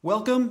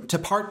Welcome to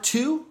part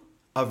 2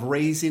 of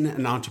Raising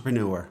an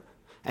Entrepreneur,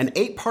 an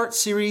 8-part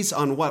series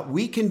on what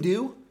we can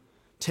do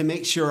to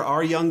make sure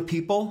our young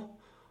people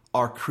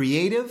are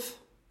creative,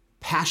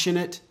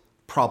 passionate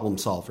problem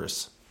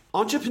solvers.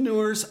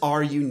 Entrepreneurs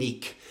are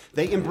unique.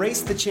 They embrace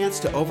the chance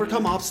to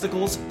overcome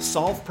obstacles,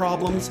 solve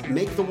problems,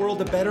 make the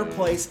world a better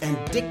place, and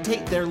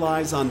dictate their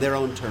lives on their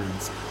own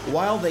terms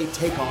while they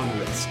take on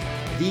risk.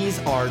 These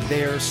are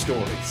their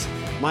stories.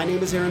 My name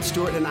is Aaron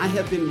Stewart, and I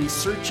have been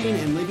researching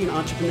and living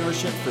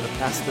entrepreneurship for the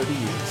past 30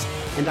 years.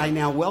 And I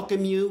now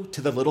welcome you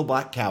to the Little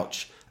Black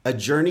Couch, a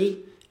journey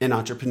in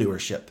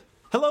entrepreneurship.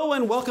 Hello,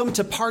 and welcome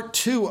to part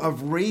 2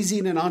 of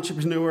Raising an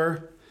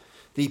Entrepreneur,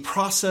 the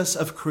process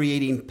of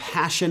creating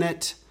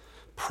passionate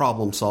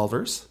problem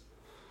solvers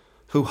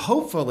who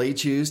hopefully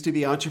choose to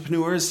be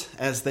entrepreneurs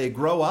as they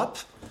grow up,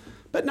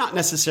 but not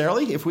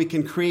necessarily. If we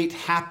can create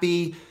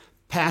happy,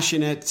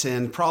 passionate,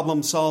 and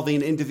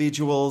problem-solving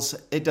individuals,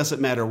 it doesn't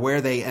matter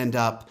where they end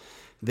up.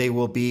 They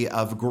will be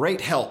of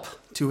great help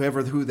to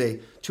whoever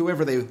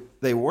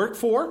they work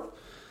for,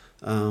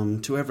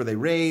 to whoever they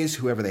raise,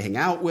 whoever they hang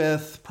out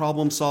with.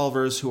 Problem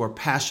solvers who are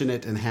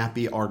passionate and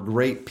happy are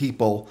great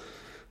people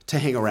to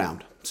hang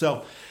around.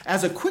 So,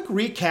 as a quick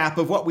recap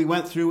of what we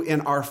went through in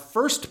our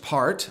first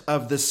part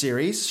of the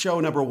series, show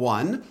number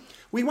 1,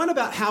 we went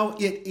about how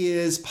it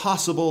is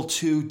possible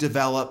to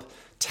develop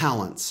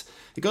talents.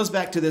 It goes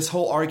back to this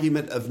whole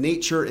argument of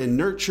nature and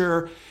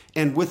nurture.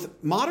 And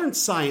with modern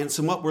science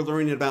and what we're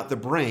learning about the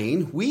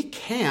brain, we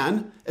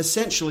can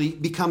essentially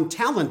become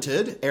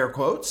talented, air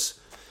quotes,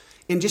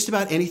 in just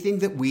about anything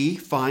that we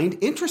find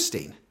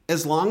interesting,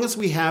 as long as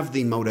we have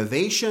the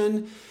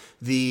motivation,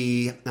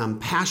 the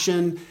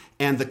passion,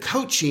 and the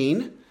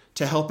coaching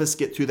to help us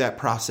get through that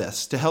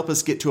process, to help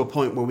us get to a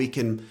point where we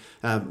can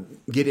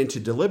get into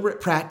deliberate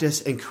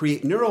practice and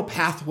create neural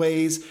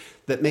pathways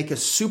that make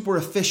us super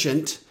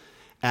efficient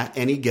at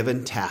any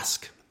given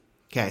task.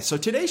 Okay, so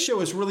today's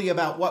show is really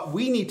about what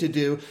we need to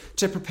do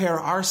to prepare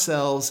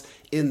ourselves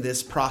in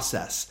this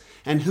process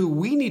and who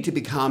we need to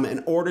become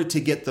in order to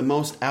get the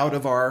most out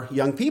of our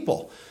young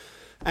people.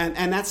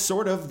 And that's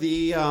sort of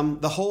the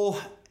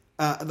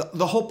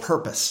whole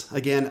purpose,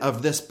 again,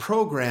 of this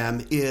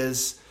program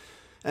is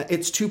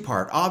it's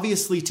 2-part.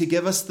 Obviously, to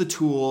give us the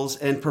tools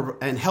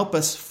and help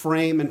us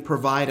frame and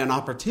provide an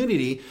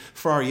opportunity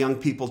for our young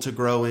people to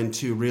grow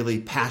into really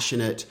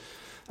passionate,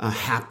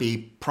 happy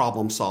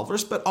problem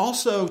solvers, but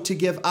also to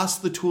give us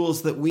the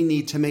tools that we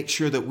need to make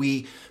sure that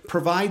we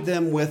provide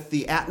them with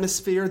the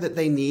atmosphere that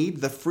they need,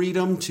 the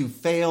freedom to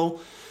fail,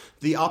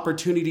 the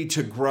opportunity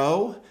to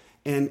grow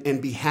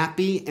and be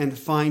happy and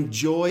find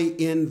joy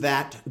in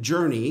that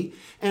journey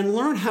and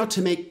learn how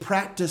to make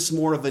practice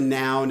more of a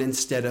noun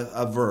instead of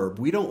a verb.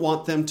 We don't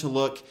want them to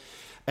look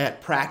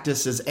at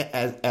practice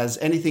as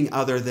anything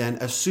other than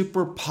a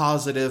super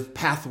positive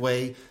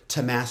pathway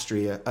to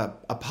mastery,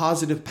 a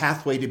positive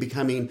pathway to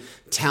becoming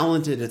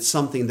talented at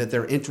something that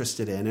they're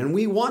interested in. And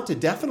we want to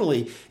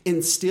definitely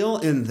instill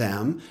in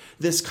them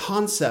this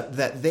concept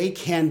that they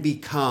can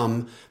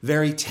become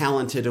very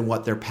talented in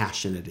what they're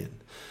passionate in,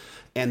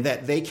 and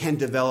that they can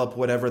develop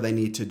whatever they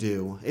need to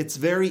do. It's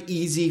very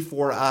easy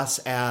for us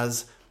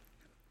as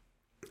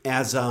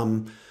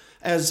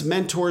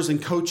mentors and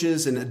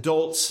coaches and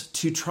adults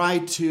to try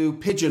to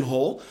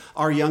pigeonhole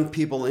our young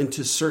people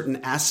into certain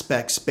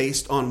aspects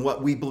based on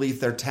what we believe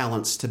their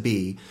talents to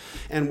be.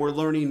 And we're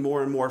learning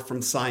more and more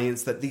from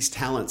science that these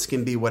talents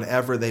can be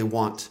whatever they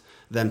want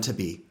them to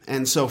be.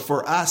 And so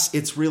for us,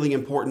 it's really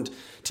important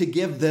to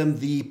give them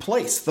the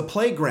place, the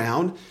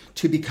playground,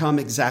 to become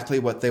exactly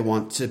what they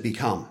want to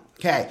become.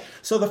 Okay,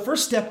 so the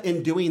first step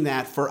in doing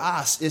that for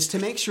us is to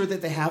make sure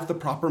that they have the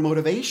proper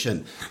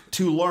motivation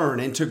to learn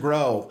and to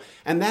grow.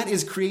 And that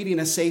is creating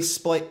a safe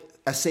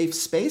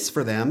space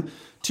for them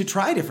to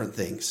try different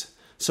things.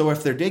 So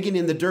if they're digging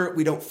in the dirt,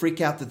 we don't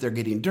freak out that they're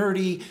getting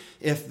dirty.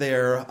 If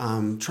they're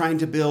trying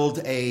to build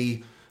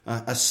a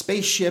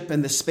spaceship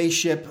and the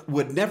spaceship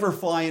would never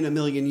fly in a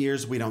million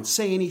years, we don't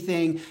say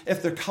anything.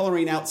 If they're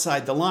coloring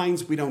outside the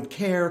lines, we don't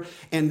care.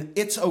 And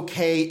it's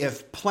okay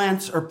if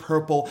plants are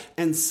purple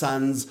and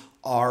suns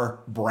are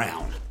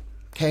brown.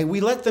 Okay,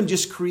 we let them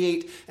just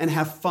create and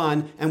have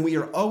fun, and we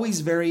are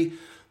always very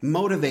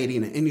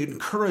motivating and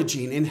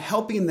encouraging and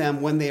helping them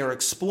when they are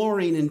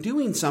exploring and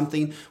doing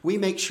something. We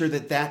make sure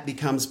that that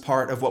becomes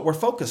part of what we're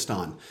focused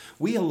on.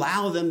 We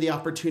allow them the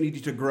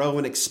opportunity to grow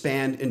and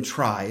expand and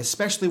try,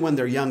 especially when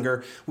they're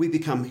younger. We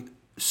become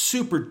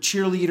super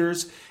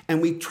cheerleaders,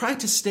 and we try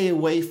to stay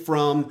away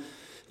from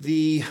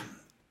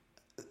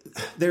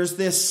there's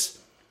this,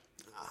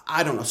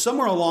 I don't know,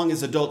 somewhere along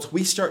as adults,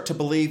 we start to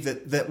believe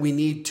that we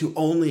need to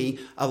only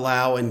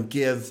allow and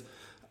give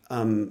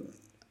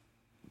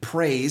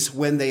praise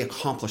when they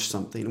accomplish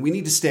something. We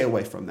need to stay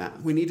away from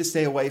that. We need to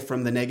stay away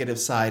from the negative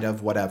side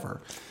of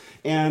whatever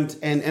and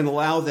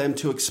allow them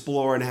to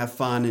explore and have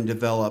fun and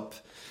develop.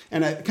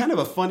 And kind of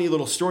a funny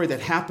little story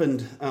that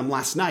happened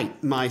last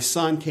night. My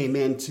son came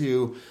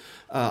into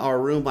our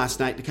room last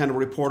night to kind of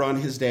report on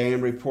his day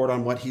and report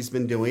on what he's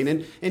been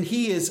doing. And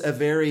he is a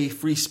very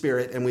free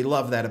spirit, and we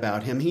love that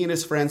about him. He and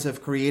his friends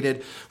have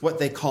created what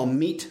they call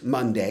Meat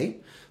Monday.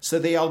 So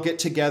they all get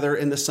together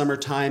in the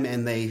summertime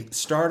and they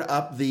start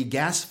up the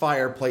gas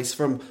fireplace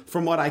from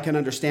what I can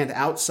understand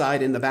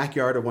outside in the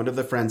backyard of one of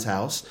the friends'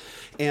 house.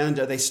 And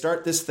they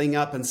start this thing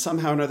up, and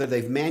somehow or another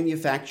they've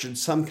manufactured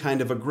some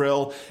kind of a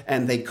grill,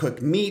 and they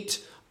cook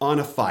meat on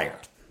a fire.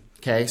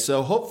 Okay,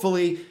 so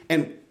hopefully,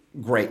 and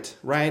great,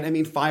 right? I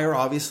mean, fire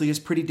obviously is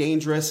pretty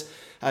dangerous.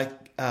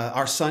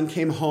 Our son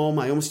came home.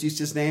 I almost used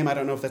his name. I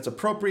don't know if that's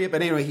appropriate,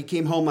 but anyway, he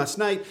came home last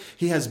night.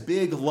 He has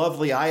big,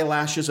 lovely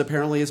eyelashes,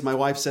 apparently, as my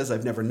wife says.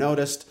 I've never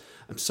noticed.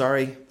 I'm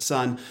sorry,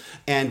 son.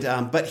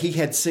 And but he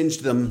had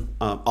singed them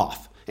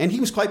off. And he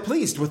was quite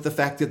pleased with the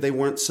fact that they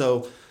weren't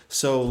so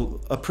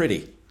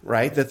pretty,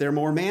 right? That they're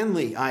more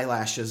manly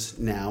eyelashes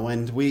now.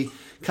 And we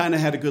kind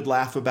of had a good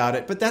laugh about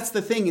it. But that's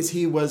the thing, is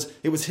it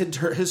was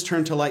his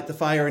turn to light the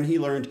fire, and he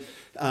learned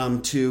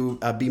to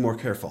be more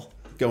careful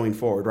going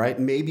forward, right?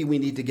 Maybe we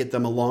need to get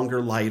them a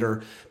longer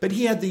lighter, but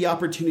he had the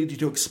opportunity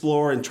to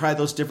explore and try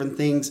those different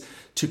things,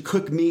 to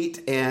cook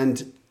meat,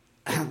 and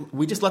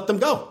we just let them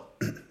go,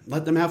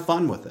 let them have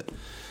fun with it.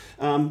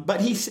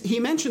 But he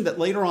mentioned that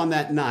later on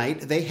that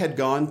night, they had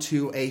gone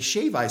to a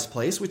shave ice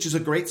place, which is a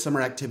great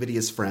summer activity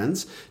as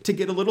friends, to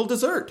get a little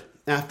dessert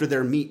after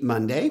their Meat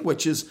Monday,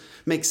 which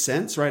makes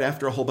sense, right?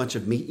 After a whole bunch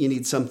of meat, you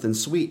need something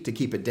sweet to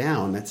keep it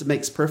down. That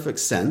makes perfect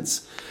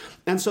sense.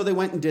 And so they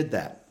went and did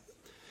that.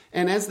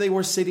 And as they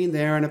were sitting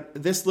there, and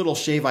this little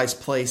shave ice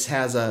place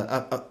has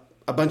a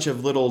bunch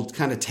of little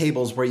kind of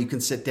tables where you can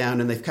sit down,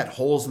 and they've cut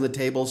holes in the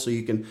table so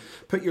you can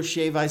put your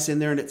shave ice in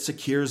there and it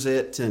secures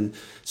it, and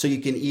so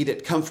you can eat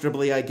it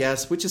comfortably, I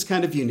guess, which is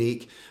kind of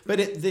unique.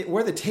 But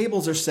where the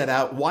tables are set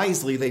out,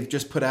 wisely, they've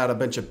just put out a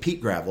bunch of peat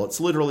gravel. It's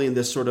literally in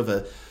this sort of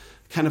a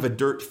kind of a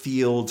dirt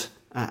field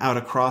out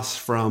across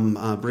from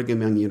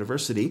Brigham Young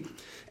University.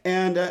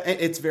 And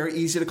it's very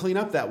easy to clean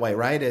up that way,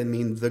 right? I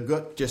mean, the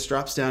gook just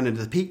drops down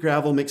into the peat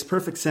gravel. Makes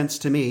perfect sense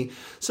to me.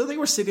 So they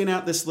were sitting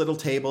at this little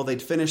table. They'd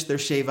finished their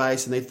shave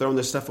ice and they'd thrown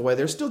their stuff away.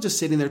 They're still just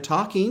sitting there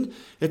talking.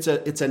 It's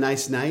a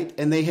nice night.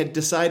 And they had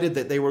decided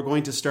that they were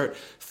going to start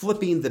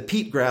flipping the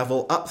peat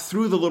gravel up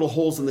through the little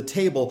holes in the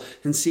table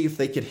and see if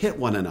they could hit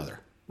one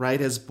another,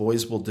 right? As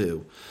boys will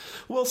do.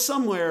 Well,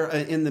 somewhere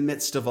in the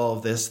midst of all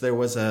of this, there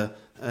was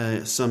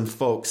some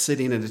folks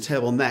sitting at a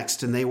table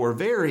next, and they were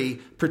very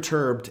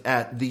perturbed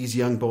at these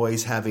young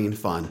boys having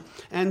fun.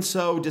 And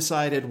so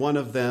decided one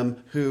of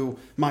them, who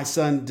my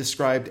son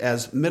described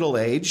as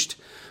middle-aged,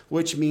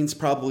 which means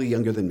probably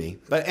younger than me.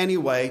 But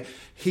anyway,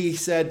 he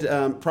said,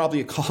 probably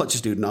a college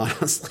student,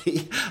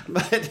 honestly.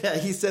 But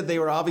he said they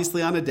were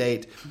obviously on a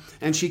date,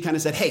 and she kind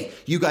of said, "Hey,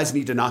 you guys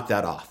need to knock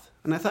that off."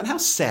 And I thought, how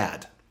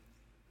sad.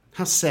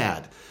 How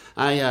sad.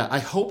 I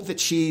hope that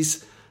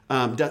she's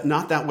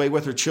not that way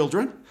with her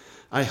children.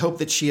 I hope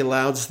that she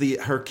allows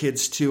her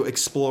kids to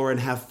explore and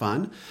have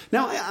fun.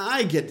 Now,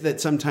 I get that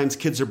sometimes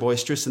kids are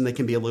boisterous and they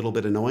can be a little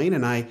bit annoying.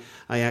 And I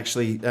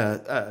actually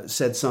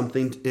said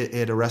something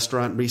at a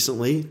restaurant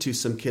recently to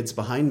some kids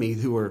behind me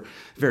who were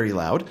very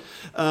loud,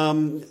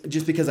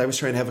 just because I was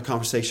trying to have a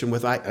conversation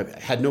with. I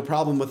had no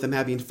problem with them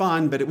having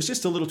fun, but it was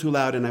just a little too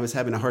loud, and I was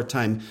having a hard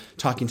time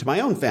talking to my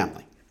own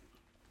family.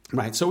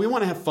 Right, so we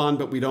want to have fun,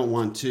 but we don't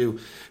want to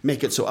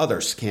make it so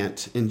others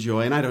can't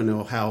enjoy. And I don't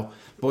know how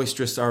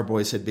boisterous our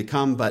boys had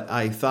become, but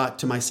I thought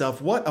to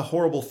myself, what a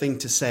horrible thing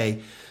to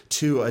say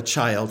to a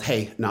child,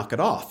 "Hey, knock it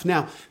off."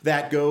 Now,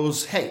 that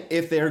goes, hey,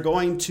 if they're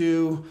going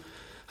to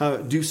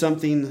do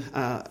something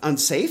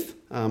unsafe,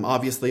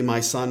 obviously my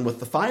son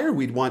with the fire,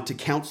 we'd want to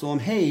counsel him,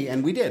 hey,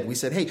 and we did. We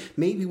said, hey,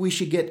 maybe we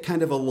should get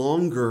kind of a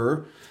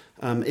longer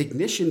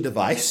ignition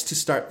device to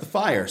start the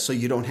fire so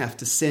you don't have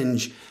to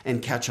singe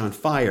and catch on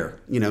fire,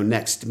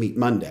 next Meat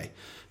Monday.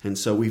 And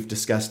so we've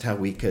discussed how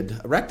we could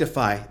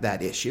rectify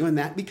that issue, and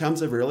that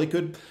becomes a really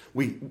good.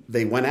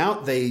 They went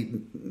out, they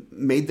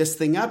made this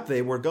thing up,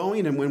 they were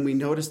going, and when we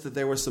noticed that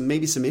there were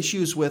maybe some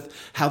issues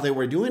with how they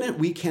were doing it,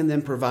 we can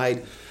then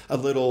provide a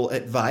little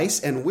advice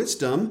and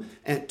wisdom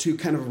and to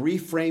kind of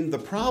reframe the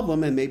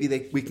problem, and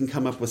maybe we can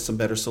come up with some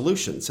better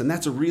solutions. And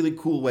that's a really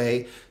cool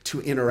way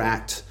to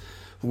interact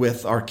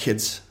with our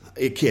kids.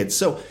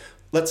 So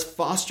let's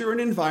foster an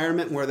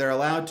environment where they're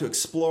allowed to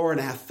explore and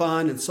have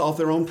fun and solve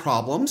their own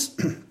problems.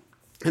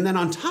 And then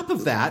on top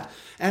of that,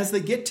 as they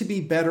get to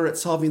be better at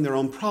solving their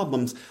own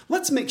problems,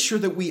 let's make sure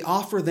that we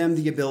offer them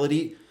the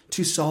ability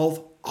to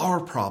solve our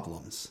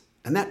problems.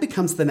 And that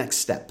becomes the next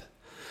step.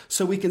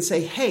 So we can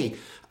say, hey,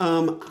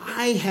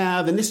 I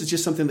have, and this is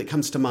just something that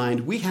comes to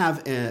mind, we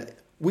have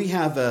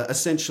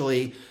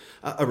essentially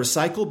a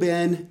recycle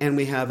bin, and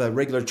we have a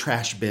regular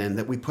trash bin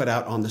that we put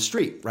out on the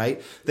street,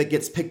 right? That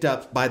gets picked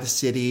up by the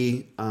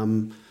city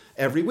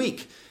every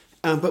week.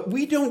 But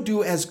we don't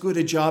do as good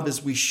a job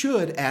as we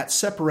should at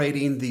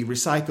separating the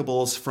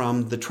recyclables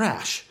from the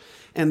trash.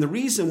 And the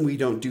reason we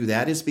don't do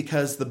that is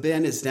because the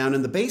bin is down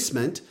in the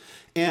basement,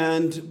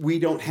 And we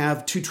don't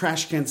have 2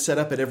 trash cans set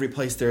up at every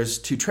place there's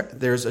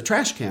a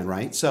trash can,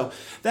 right? So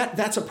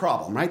that's a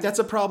problem, right? That's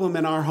a problem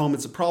in our home.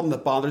 It's a problem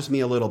that bothers me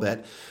a little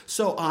bit.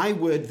 So I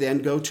would then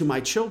go to my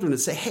children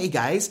and say, hey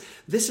guys,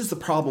 this is the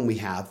problem we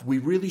have. We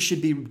really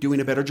should be doing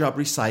a better job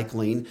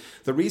recycling.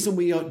 The reason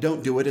we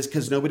don't do it is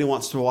because nobody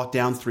wants to walk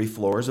down 3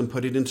 floors and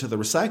put it into the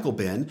recycle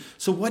bin.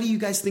 So what do you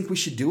guys think we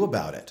should do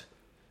about it?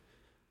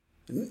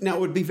 Now, it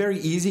would be very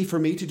easy for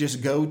me to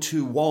just go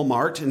to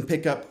Walmart and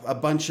pick up a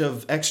bunch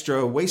of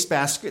extra waste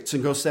baskets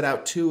and go set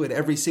out 2 at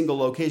every single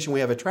location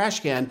we have a trash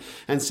can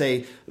and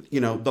say,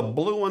 the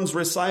blue one's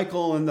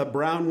recycle and the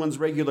brown one's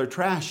regular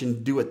trash,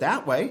 and do it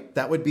that way.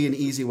 That would be an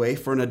easy way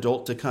for an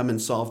adult to come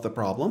and solve the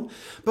problem.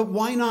 But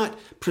why not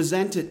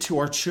present it to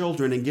our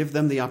children and give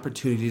them the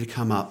opportunity to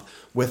come up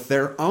with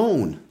their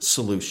own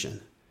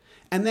solution?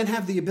 And then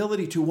have the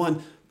ability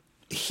to,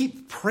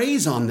 heap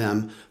praise on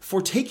them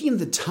for taking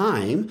the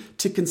time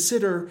to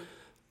consider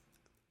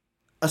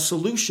a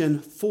solution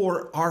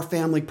for our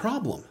family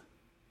problem,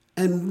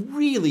 and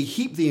really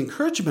heap the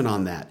encouragement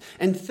on that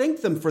and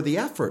thank them for the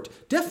effort.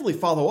 Definitely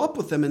follow up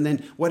with them, and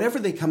then whatever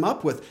they come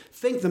up with,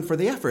 thank them for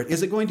the effort.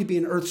 Is it going to be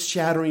an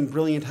earth-shattering,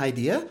 brilliant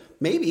idea?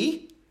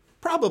 Maybe.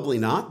 Probably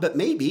not, but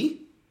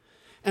maybe.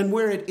 And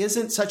where it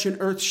isn't such an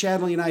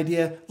earth-shattering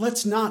idea,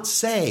 let's not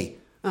say,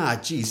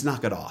 geez,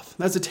 knock it off.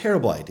 That's a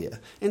terrible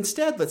idea.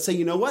 Instead, let's say,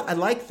 you know what? I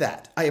like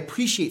that. I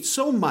appreciate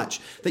so much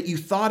that you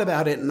thought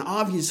about it and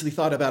obviously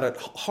thought about it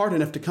hard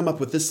enough to come up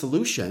with this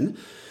solution.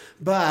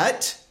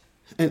 But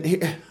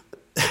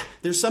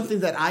there's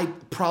something that I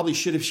probably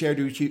should have shared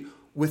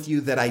with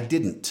you that I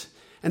didn't.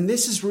 And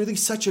this is really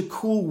such a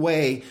cool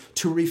way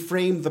to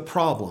reframe the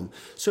problem.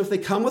 So if they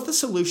come with a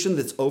solution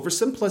that's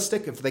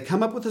oversimplistic, if they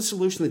come up with a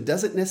solution that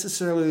doesn't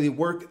necessarily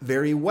work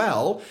very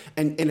well,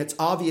 and it's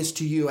obvious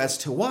to you as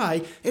to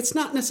why, it's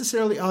not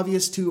necessarily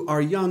obvious to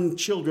our young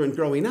children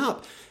growing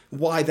up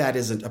why that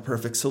isn't a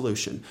perfect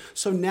solution.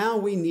 So now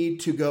we need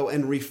to go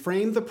and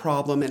reframe the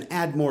problem and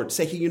add more.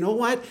 Say, hey, you know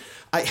what?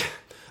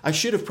 I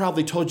should have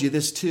probably told you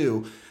this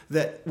too,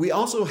 that we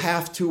also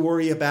have to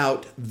worry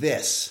about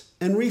this.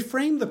 And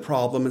reframe the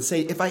problem and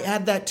say, if I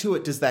add that to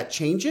it, does that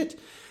change it?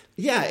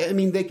 Yeah, I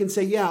mean, they can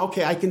say, yeah,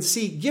 okay, I can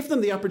see, give them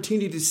the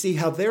opportunity to see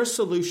how their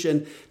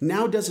solution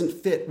now doesn't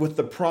fit with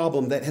the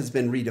problem that has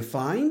been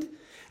redefined.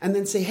 And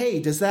then say, hey,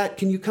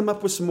 can you come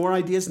up with some more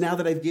ideas now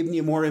that I've given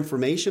you more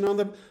information on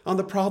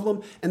the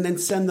problem? And then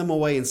send them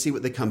away and see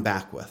what they come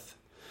back with.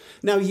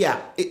 Now, yeah,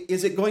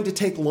 is it going to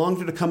take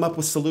longer to come up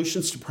with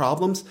solutions to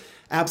problems?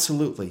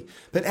 Absolutely.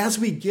 But as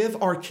we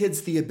give our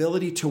kids the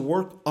ability to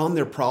work on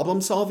their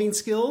problem-solving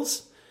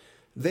skills,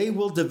 they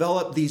will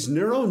develop these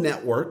neural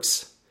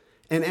networks.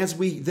 And as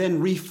we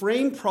then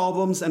reframe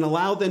problems and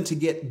allow them to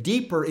get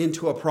deeper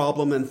into a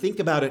problem and think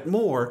about it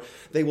more,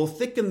 they will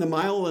thicken the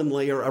myelin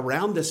layer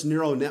around this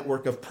neural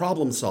network of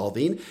problem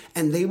solving,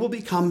 and they will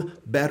become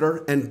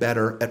better and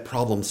better at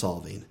problem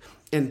solving.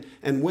 And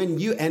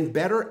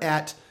better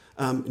at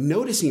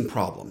noticing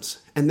problems.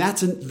 And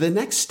that's the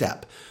next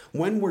step.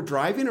 When we're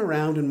driving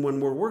around and when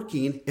we're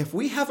working, if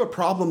we have a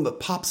problem that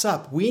pops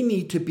up, we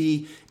need to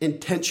be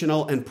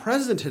intentional and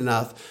present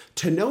enough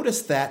to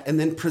notice that and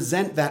then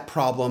present that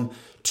problem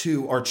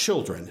to our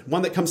children.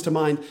 One that comes to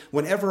mind,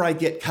 whenever I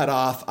get cut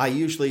off, I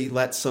usually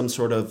let some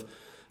sort of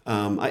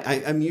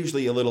I'm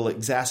usually a little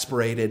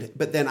exasperated,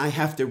 but then I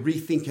have to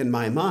rethink in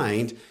my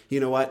mind,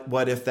 you know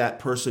what if that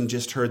person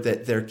just heard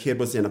that their kid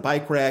was in a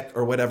bike wreck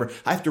or whatever?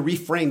 I have to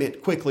reframe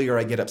it quickly or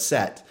I get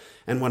upset.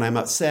 And when I'm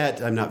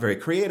upset, I'm not very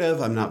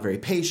creative, I'm not very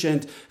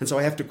patient, and so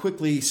I have to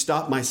quickly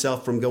stop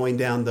myself from going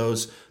down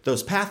those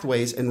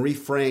pathways and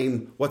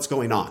reframe what's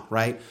going on,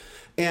 right?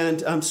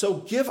 And so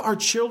give our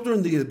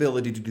children the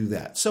ability to do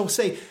that. So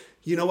say,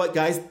 you know what,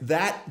 guys,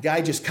 that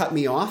guy just cut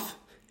me off.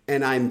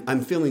 And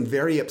I'm feeling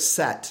very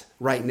upset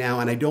right now,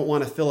 and I don't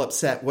want to feel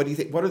upset. What do you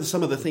think? What are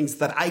some of the things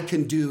that I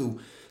can do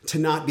to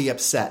not be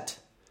upset?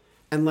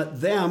 And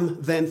let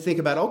them then think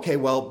about, okay,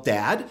 well,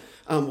 Dad,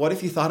 what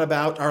if you thought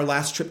about our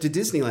last trip to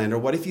Disneyland? Or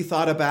what if you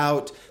thought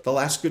about the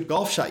last good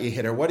golf shot you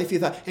hit? Or what if you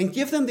thought, and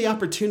give them the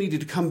opportunity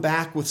to come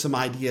back with some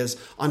ideas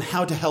on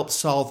how to help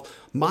solve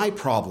my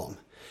problem.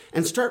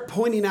 And start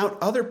pointing out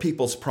other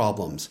people's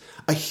problems.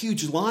 A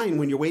huge line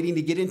when you're waiting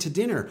to get into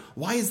dinner.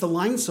 Why is the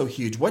line so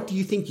huge? What do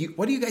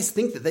you guys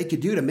think that they could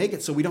do to make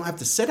it so we don't have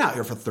to sit out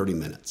here for 30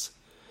 minutes?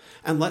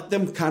 And let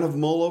them kind of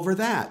mull over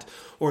that.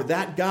 Or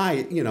that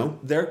guy,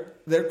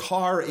 their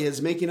car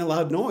is making a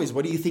loud noise.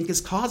 What do you think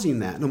is causing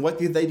that? And what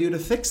do they do to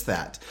fix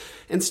that?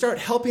 And start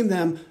helping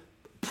them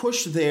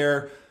push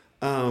their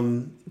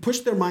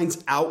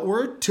minds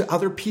outward to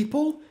other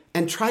people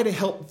and try to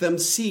help them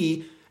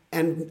see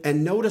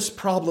and notice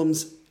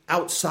problems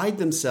outside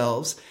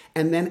themselves,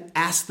 and then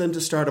ask them to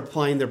start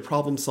applying their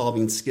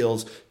problem-solving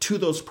skills to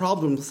those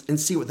problems and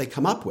see what they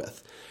come up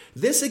with.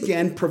 This,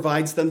 again,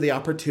 provides them the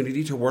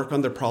opportunity to work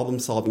on their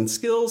problem-solving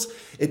skills.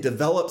 It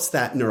develops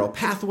that neural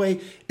pathway.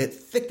 It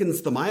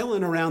thickens the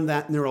myelin around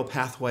that neural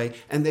pathway,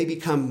 and they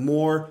become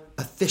more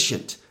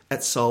efficient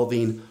at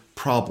solving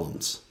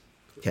problems.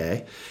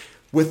 Okay?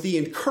 With the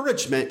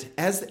encouragement,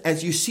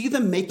 as you see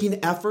them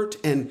making effort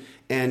and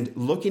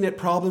looking at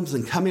problems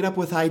and coming up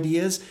with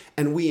ideas,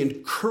 and we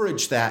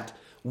encourage that,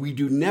 we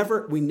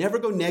never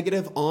go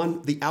negative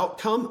on the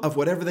outcome of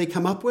whatever they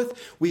come up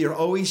with. We are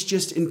always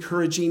just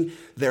encouraging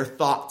their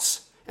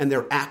thoughts and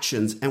their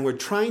actions, and we're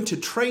trying to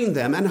train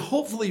them and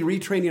hopefully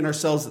retraining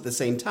ourselves at the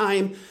same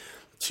time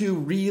to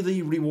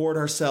really reward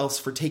ourselves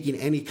for taking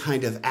any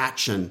kind of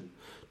action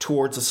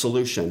towards a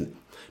solution,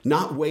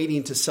 not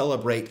waiting to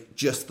celebrate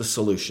just the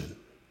solution.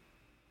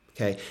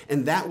 Okay,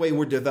 and that way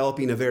we're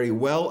developing a very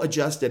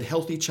well-adjusted,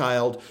 healthy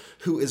child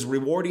who is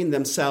rewarding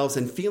themselves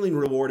and feeling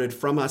rewarded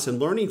from us and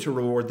learning to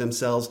reward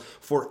themselves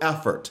for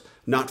effort,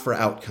 not for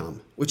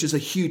outcome, which is a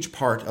huge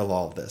part of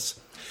all of this.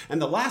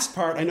 And the last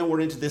part, I know we're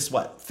into this,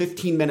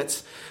 15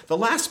 minutes. The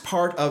last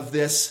part of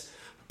this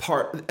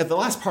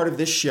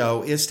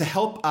show is to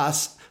help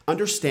us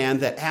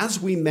understand that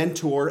as we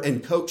mentor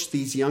and coach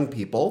these young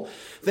people,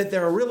 that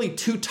there are really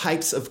two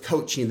types of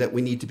coaching that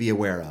we need to be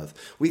aware of.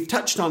 We've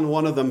touched on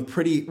one of them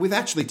we've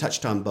actually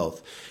touched on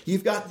both.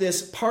 You've got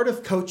this part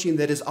of coaching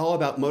that is all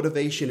about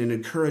motivation and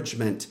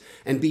encouragement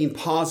and being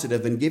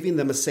positive and giving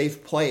them a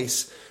safe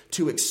place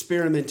to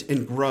experiment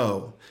and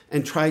grow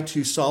and try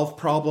to solve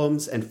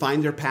problems and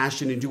find their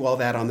passion and do all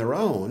that on their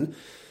own.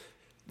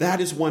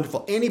 That is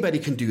wonderful. Anybody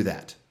can do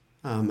that.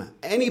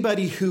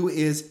 Anybody who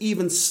is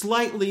even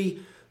slightly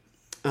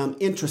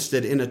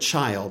interested in a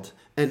child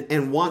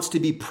and wants to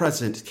be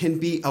present can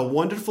be a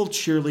wonderful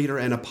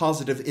cheerleader and a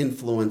positive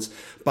influence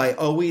by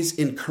always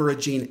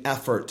encouraging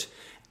effort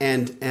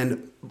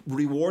and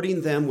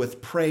rewarding them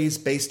with praise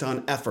based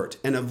on effort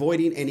and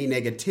avoiding any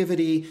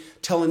negativity,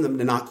 telling them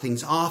to knock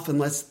things off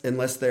unless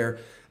their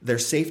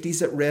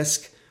safety's at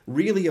risk.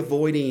 Really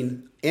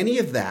avoiding any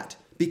of that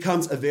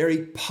becomes a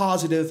very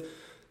positive,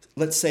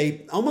 let's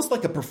say, almost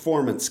like a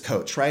performance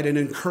coach, right? An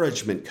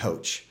encouragement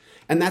coach.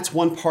 And that's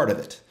one part of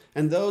it.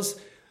 And those,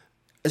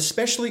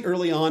 especially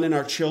early on in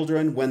our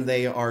children, when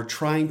they are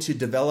trying to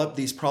develop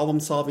these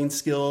problem-solving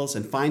skills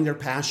and find their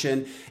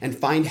passion and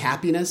find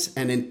happiness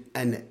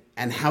and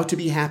how to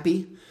be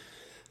happy,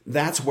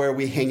 that's where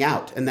we hang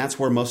out. And that's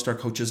where most our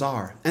coaches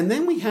are. And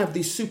then we have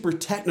these super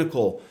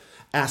technical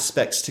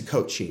aspects to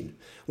coaching,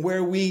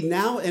 where we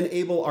now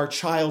enable our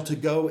child to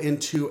go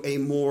into a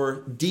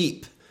more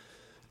deep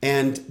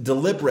and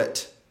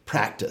deliberate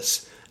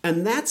practice.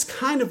 And that's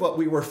kind of what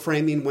we were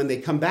framing when they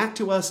come back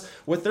to us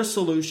with their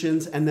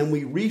solutions, and then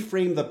we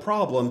reframe the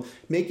problem,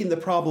 making the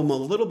problem a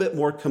little bit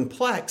more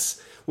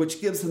complex,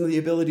 which gives them the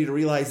ability to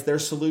realize their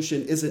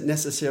solution isn't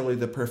necessarily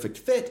the perfect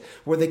fit,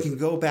 where they can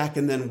go back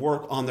and then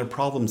work on their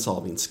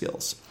problem-solving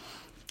skills.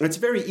 It's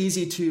very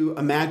easy to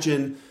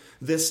imagine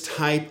this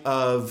type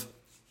of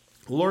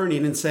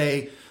learning and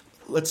say,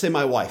 let's say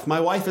my wife. My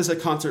wife is a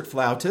concert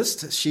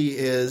flautist. She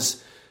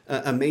is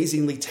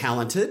amazingly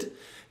talented.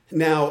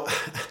 Now,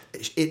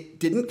 it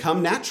didn't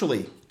come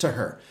naturally to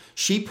her.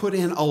 She put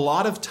in a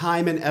lot of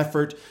time and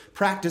effort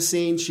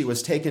practicing. She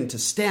was taken to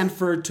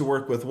Stanford to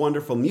work with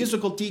wonderful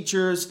musical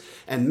teachers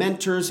and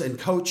mentors and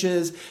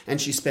coaches, and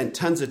she spent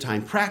tons of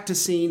time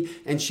practicing,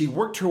 and she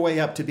worked her way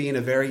up to being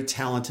a very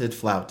talented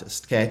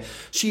flautist, okay?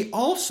 She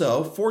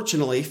also,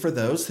 fortunately for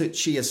those that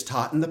she has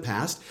taught in the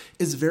past,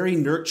 is very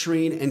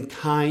nurturing and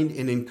kind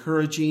and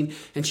encouraging,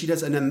 and she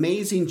does an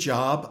amazing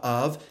job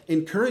of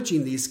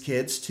encouraging these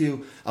kids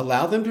to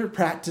allow them to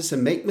practice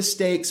and make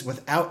mistakes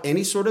without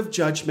any sort of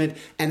judgment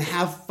and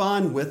have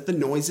fun with the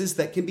noises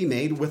that can be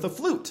made with a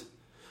flute,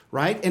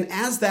 right? And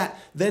as that,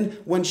 then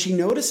when she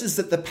notices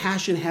that the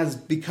passion has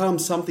become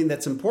something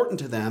that's important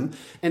to them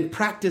and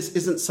practice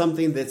isn't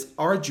something that's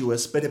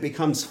arduous, but it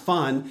becomes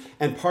fun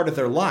and part of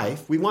their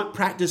life, we want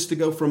practice to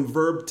go from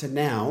verb to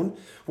noun,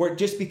 where it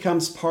just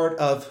becomes part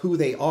of who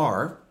they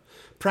are.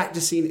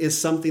 Practicing is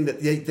something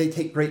that they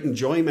take great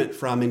enjoyment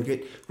from and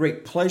get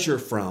great pleasure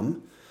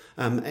from.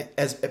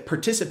 As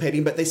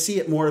participating, but they see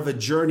it more of a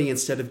journey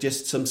instead of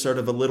just some sort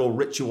of a little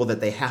ritual that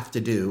they have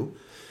to do.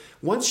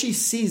 Once she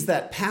sees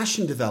that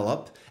passion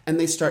develop and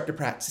they start to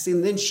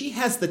practicing, then she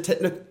has the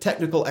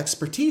technical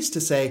expertise to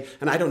say,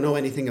 and I don't know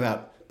anything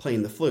about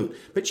playing the flute,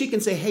 but she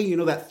can say, hey,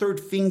 that third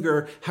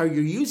finger, how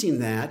you're using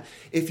that,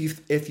 if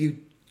you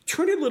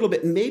turn it a little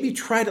bit, maybe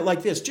try it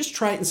like this, just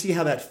try it and see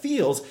how that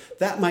feels,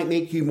 that might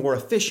make you more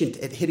efficient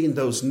at hitting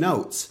those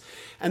notes.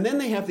 And then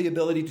they have the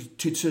ability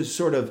to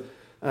sort of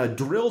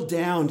drill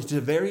down to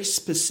very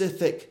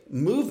specific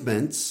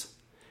movements,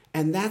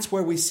 and that's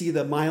where we see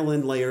the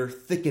myelin layer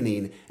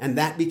thickening and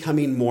that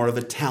becoming more of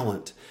a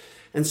talent.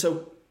 And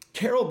so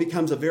Carol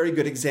becomes a very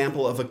good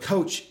example of a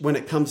coach when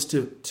it comes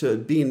to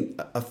being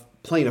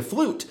playing a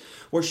flute,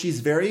 where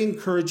she's very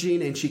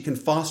encouraging and she can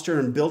foster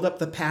and build up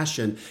the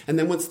passion. And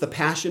then once the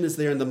passion is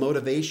there and the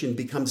motivation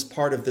becomes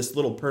part of this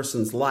little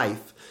person's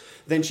life,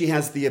 then she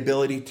has the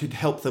ability to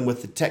help them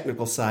with the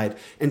technical side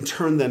and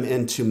turn them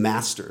into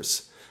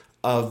masters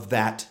of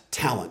that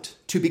talent,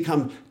 to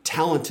become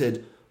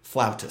talented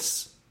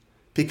flautists,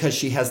 because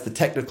she has the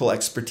technical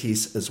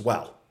expertise as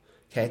well.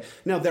 Okay.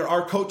 Now, there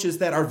are coaches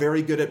that are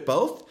very good at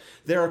both.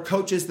 There are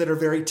coaches that are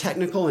very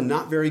technical and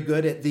not very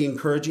good at the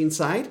encouraging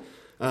side.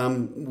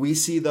 We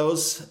see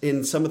those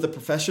in some of the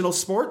professional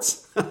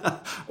sports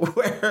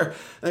where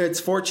it's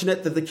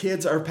fortunate that the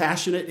kids are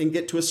passionate and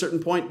get to a certain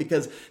point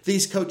because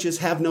these coaches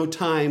have no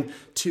time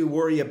to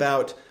worry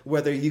about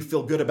whether you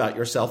feel good about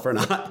yourself or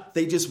not.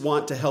 They just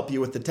want to help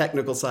you with the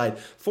technical side.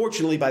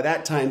 Fortunately, by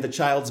that time, the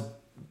child's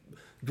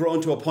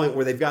grown to a point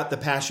where they've got the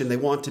passion. They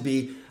want to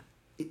be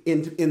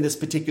in this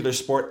particular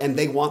sport, and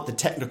they want the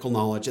technical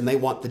knowledge and they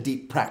want the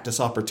deep practice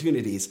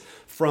opportunities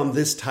from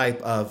this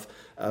type of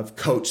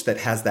coach that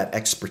has that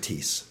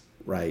expertise,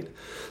 right?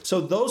 So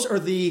those are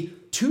the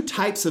two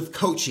types of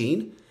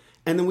coaching.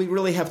 And then we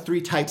really have three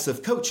types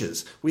of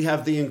coaches. We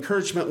have the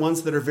encouragement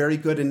ones that are very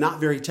good and not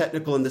very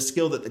technical in the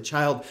skill that the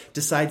child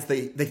decides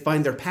they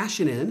find their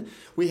passion in.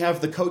 We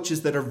have the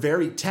coaches that are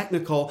very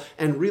technical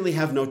and really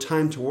have no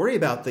time to worry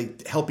about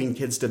helping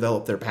kids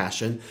develop their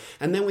passion.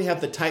 And then we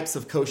have the types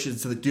of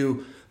coaches that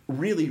do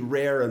really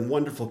rare and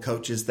wonderful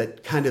coaches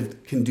that kind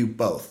of can do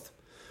both,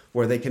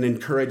 where they can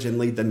encourage and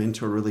lead them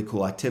into a really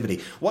cool activity.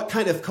 What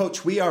kind of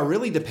coach we are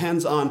really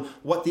depends on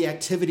what the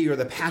activity or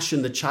the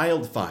passion the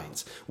child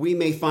finds. We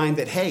may find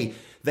that, hey,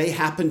 they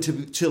happen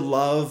to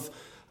love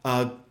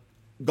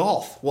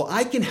golf. Well,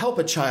 I can help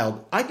a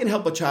child. I can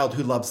help a child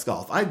who loves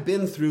golf. I've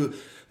been through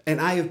and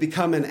I have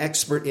become an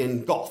expert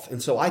in golf.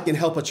 And so I can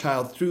help a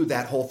child through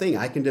that whole thing.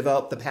 I can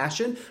develop the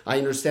passion. I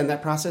understand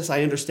that process.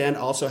 I understand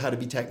also how to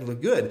be technically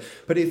good.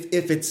 But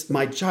if it's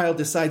my child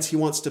decides he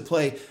wants to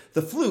play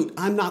the flute,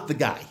 I'm not the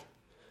guy.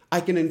 I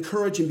can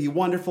encourage and be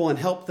wonderful and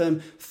help them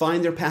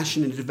find their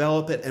passion and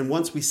develop it. And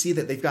once we see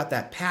that they've got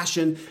that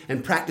passion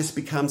and practice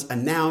becomes a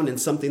noun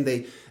and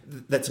something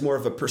that's more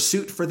of a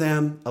pursuit for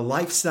them, a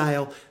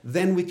lifestyle,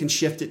 then we can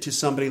shift it to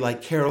somebody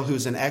like Carol,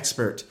 who's an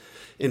expert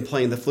in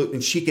playing the flute,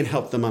 and she can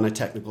help them on a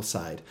technical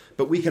side.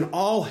 But we can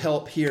all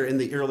help here in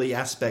the early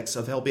aspects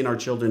of helping our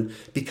children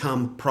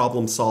become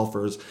problem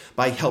solvers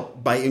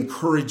by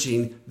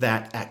encouraging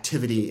that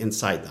activity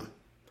inside them.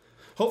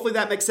 Hopefully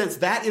that makes sense.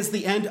 That is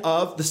the end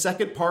of the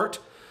second part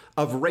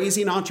of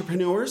Raising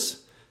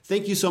Entrepreneurs.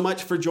 Thank you so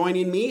much for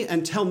joining me.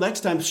 Until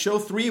next time, show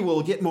 3,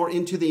 we'll get more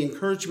into the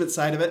encouragement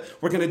side of it.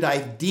 We're going to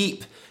dive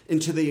deep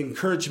into the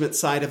encouragement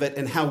side of it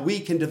and how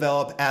we can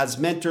develop as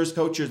mentors,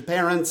 coaches,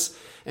 parents,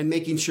 and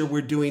making sure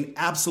we're doing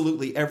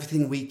absolutely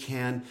everything we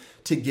can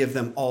to give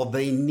them all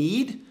they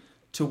need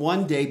to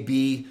one day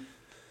be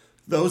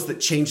those that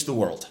change the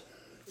world.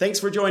 Thanks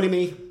for joining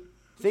me.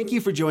 Thank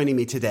you for joining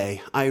me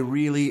today. I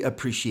really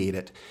appreciate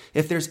it.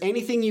 If there's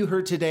anything you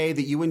heard today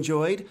that you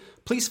enjoyed,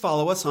 please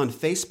follow us on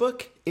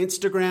Facebook,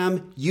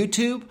 Instagram,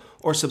 YouTube,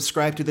 or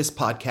subscribe to this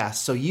podcast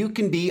so you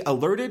can be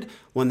alerted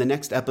when the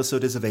next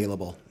episode is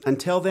available.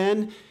 Until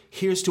then,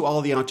 here's to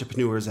all the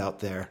entrepreneurs out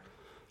there.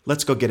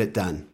 Let's go get it done.